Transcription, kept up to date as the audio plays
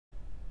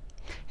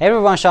Hey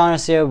everyone,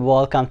 Shawners here.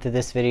 Welcome to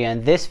this video.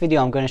 In this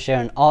video, I'm going to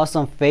share an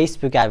awesome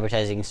Facebook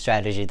advertising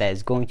strategy that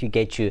is going to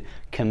get you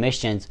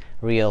commissions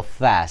real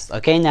fast.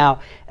 Okay,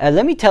 now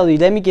let me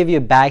give you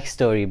a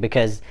backstory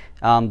because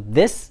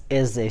this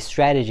is a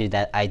strategy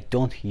that I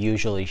don't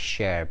usually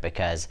share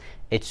because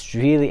it's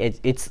really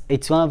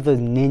it's one of the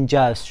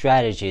ninja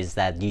strategies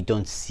that you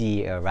don't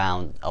see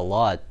around a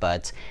lot,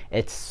 but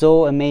it's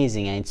so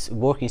amazing and it's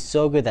working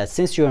so good that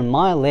since you're on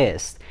my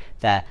list,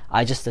 that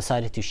I just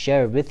decided to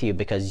share it with you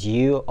because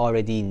you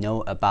already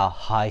know about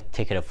high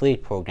ticket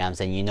affiliate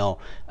programs and you know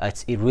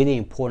it's really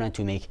important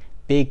to make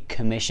big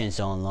commissions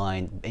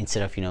online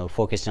instead of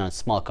focusing on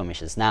small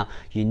commissions. Now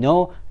you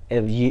know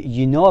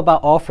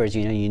about offers,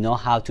 you know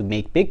how to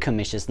make big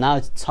commissions. Now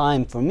it's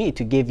time for me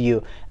to give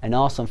you an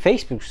awesome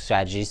Facebook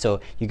strategy,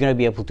 so you're going to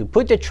be able to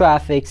put the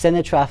traffic, send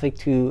the traffic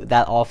to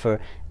that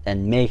offer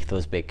and make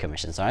those big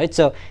commissions. All right,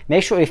 so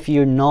make sure if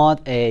you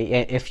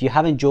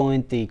haven't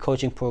joined the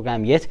coaching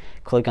program yet,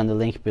 click on the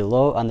link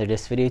below under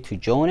this video to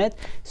join it.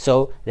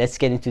 So let's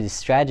get into the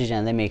strategy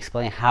and let me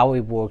explain how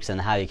it works and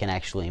how you can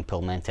actually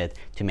implement it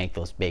to make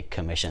those big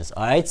commissions.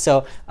 All right,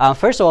 so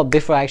first of all,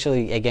 before I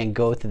actually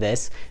go to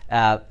this,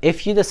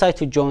 if you decide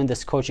to join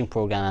this coaching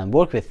program and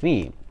work with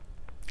me,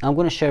 I'm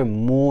going to share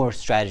more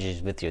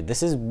strategies with you.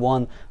 This is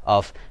one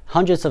of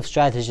hundreds of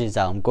strategies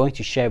that I'm going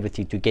to share with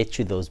you to get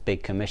you those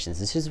big commissions.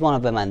 This is one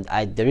of them,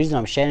 and the reason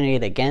I'm sharing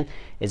it again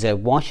is I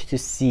want you to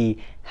see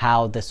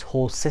how this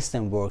whole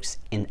system works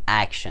in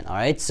action. All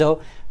right,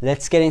 so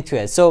let's get into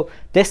it. So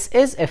this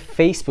is a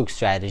Facebook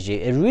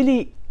strategy, a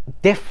really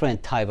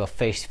different type of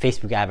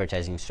Facebook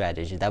advertising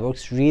strategy that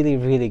works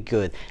really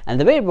good. And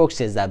the way it works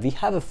is that we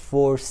have a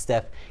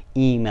 4-step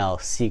email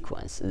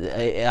sequence. We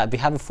have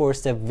a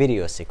 4-step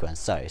video sequence,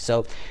 sorry.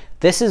 So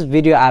this is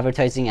video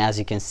advertising. As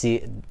you can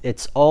see,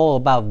 it's all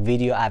about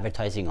video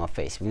advertising on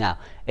Facebook. Now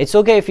it's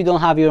okay if you don't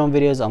have your own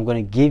videos. I'm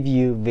going to give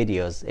you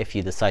videos if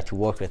you decide to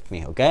work with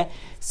me. Okay,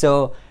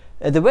 so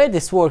the way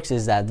this works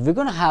is that you're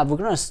going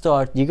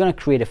to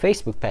create a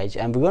Facebook page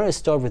and we're going to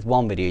start with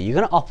one video. You're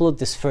going to upload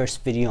this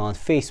first video on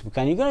Facebook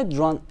and you're going to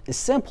run a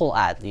simple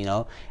ad,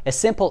 a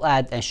simple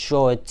ad, and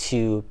show it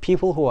to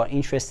people who are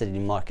interested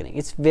in marketing.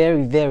 It's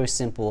very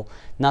simple,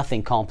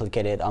 nothing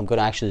complicated. I'm going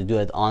to actually do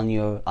it on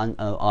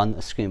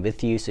the screen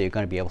with you, so you're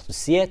going to be able to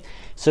see it.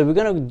 So we're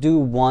going to do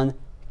one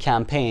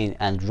campaign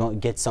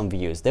and get some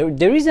views. The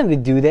reason we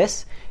do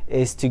this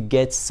is to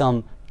get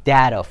some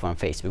data from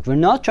Facebook. We're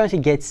not trying to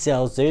get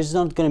sales. There's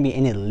not going to be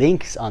any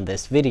links on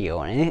this video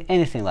or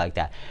anything like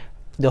that.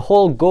 The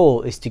whole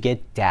goal is to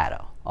get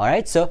data. All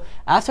right, so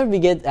after we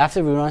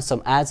run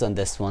some ads on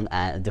this one,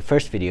 the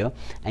first video,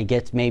 and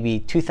get maybe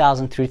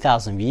 2,000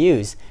 3,000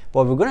 views,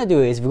 what we're going to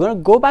do is we're going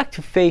to go back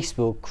to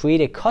Facebook,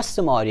 create a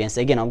custom audience.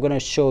 Again, I'm going to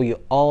show you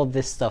all of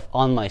this stuff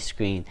on my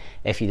screen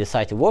if you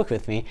decide to work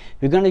with me.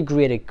 We're going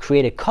to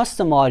create a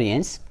custom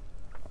audience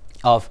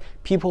of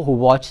people who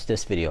watch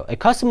this video. A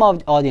custom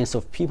audience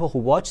of people who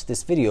watch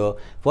this video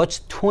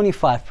watch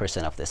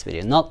 25% of this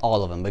video, not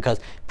all of them,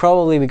 because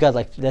probably we got,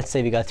 let's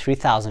say we got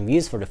 3,000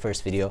 views for the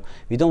first video.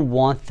 We don't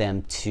want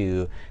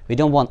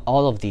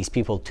all of these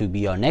people to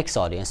be our next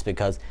audience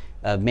because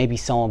maybe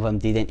some of them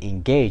didn't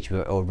engage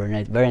or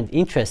weren't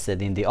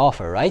interested in the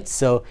offer, right?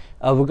 So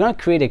we're going to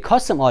create a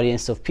custom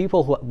audience of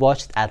people who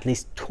watched at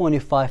least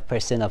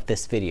 25% of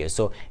this video.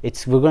 So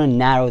we're going to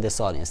narrow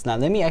this audience. Now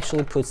let me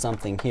actually put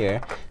something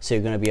here so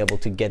you're going to be able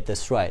to get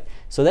this right.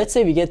 So let's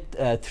say we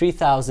get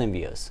 3,000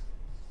 views.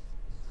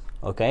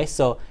 Okay,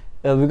 so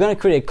we're going to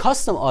create a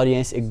custom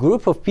audience, a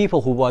group of people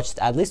who watched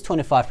at least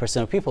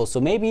 25% of people. So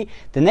maybe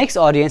the next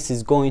audience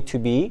is going to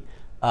be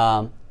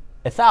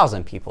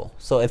 1,000 people.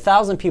 So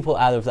 1,000 people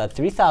out of that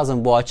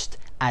 3,000 watched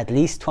at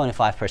least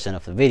 25%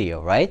 of the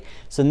video, right?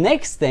 So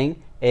next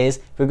thing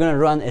is we're going to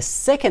run a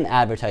second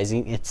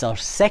advertising. It's our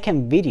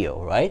second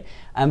video, right?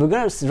 And we're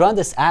going to run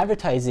this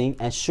advertising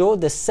and show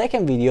the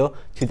second video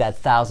to that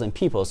 1,000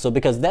 people. So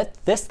because this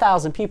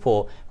 1,000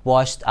 people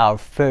watched our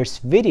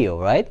first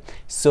video, right?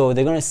 So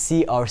they're going to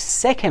see our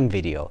second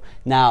video.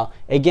 Now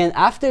again,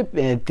 after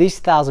these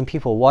 1,000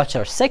 people watch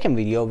our second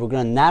video, we're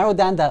going to narrow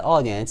down that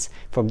audience.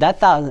 From that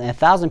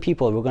 1,000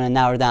 people, we're going to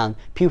narrow down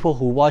people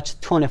who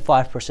watched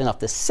 25% of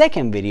the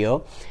second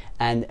video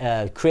and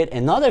create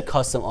another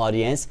custom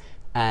audience.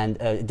 And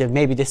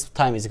maybe this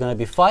time it's going to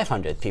be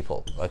 500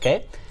 people.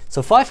 Okay,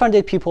 so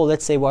 500 people,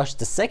 let's say, watch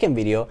the second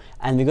video,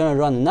 and we're going to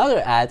run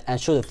another ad and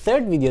show the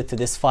third video to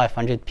this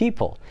 500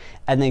 people,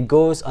 and then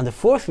goes on the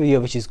fourth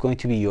video, which is going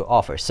to be your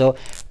offer. So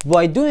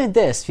by doing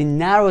this, we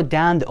narrow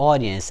down the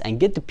audience and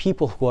get the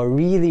people who are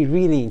really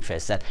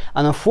interested.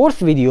 On the fourth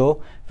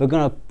video, we're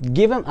going to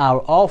give them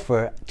our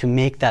offer to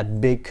make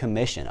that big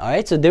commission. All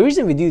right, so the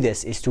reason we do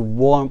this is to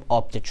warm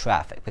up the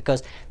traffic,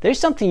 because there's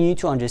something you need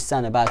to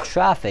understand about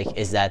traffic,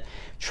 is that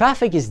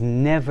traffic is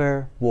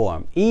never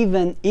warm.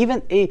 Even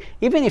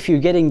if you're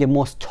getting the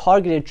most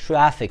targeted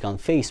traffic on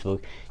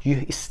Facebook,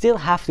 you still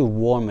have to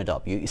warm it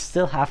up. You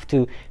still have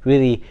to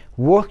really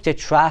work the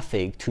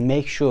traffic to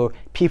make sure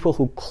people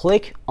who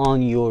click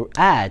on your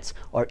ads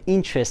are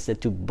interested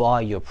to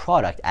buy your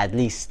product, at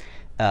least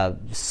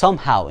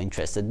somehow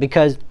interested,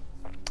 because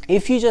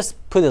if you just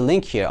put a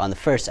link here on the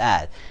first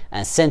ad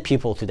and send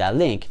people to that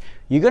link,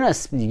 you're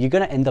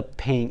gonna end up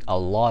paying a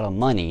lot of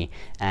money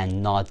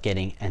and not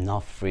getting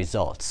enough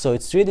results. So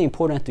it's really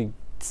important to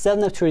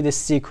send them through this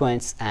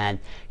sequence, and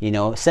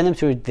send them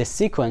through this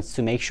sequence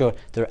to make sure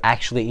they're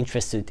actually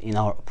interested in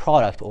our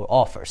product or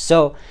offer.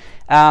 So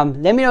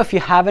let me know if you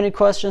have any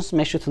questions.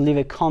 Make sure to leave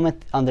a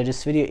comment under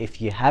this video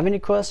if you have any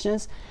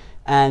questions.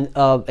 And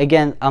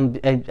again,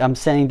 I'm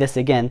saying this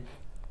again,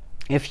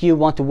 if you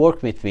want to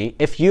work with me,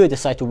 if you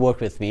decide to work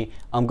with me,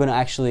 I'm going to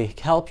actually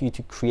help you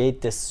to create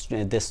this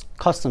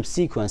custom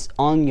sequence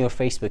on your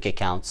Facebook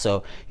account.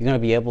 So you're going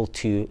to be able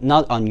to,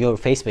 not on your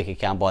Facebook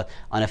account, but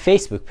on a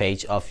Facebook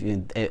page on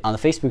a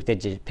Facebook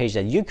page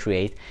that you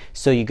create.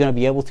 So you're going to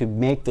be able to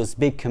make those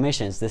big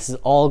commissions. This is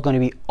all going to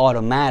be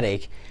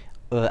automatic.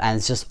 And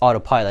it's just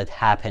autopilot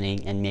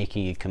happening and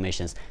making you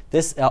commissions.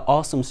 This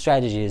awesome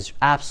strategy is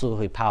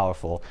absolutely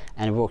powerful,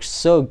 and it works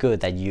so good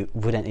that you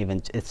wouldn't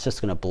even, it's just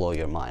gonna blow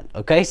your mind.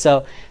 Okay,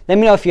 so let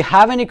me know if you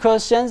have any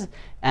questions,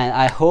 and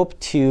I hope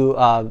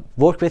to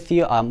work with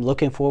you. I'm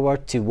looking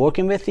forward to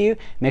working with you.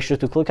 Make sure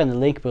to click on the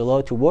link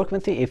below to work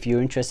with me if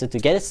you're interested to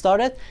get it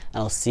started, and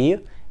I'll see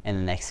you in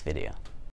the next video.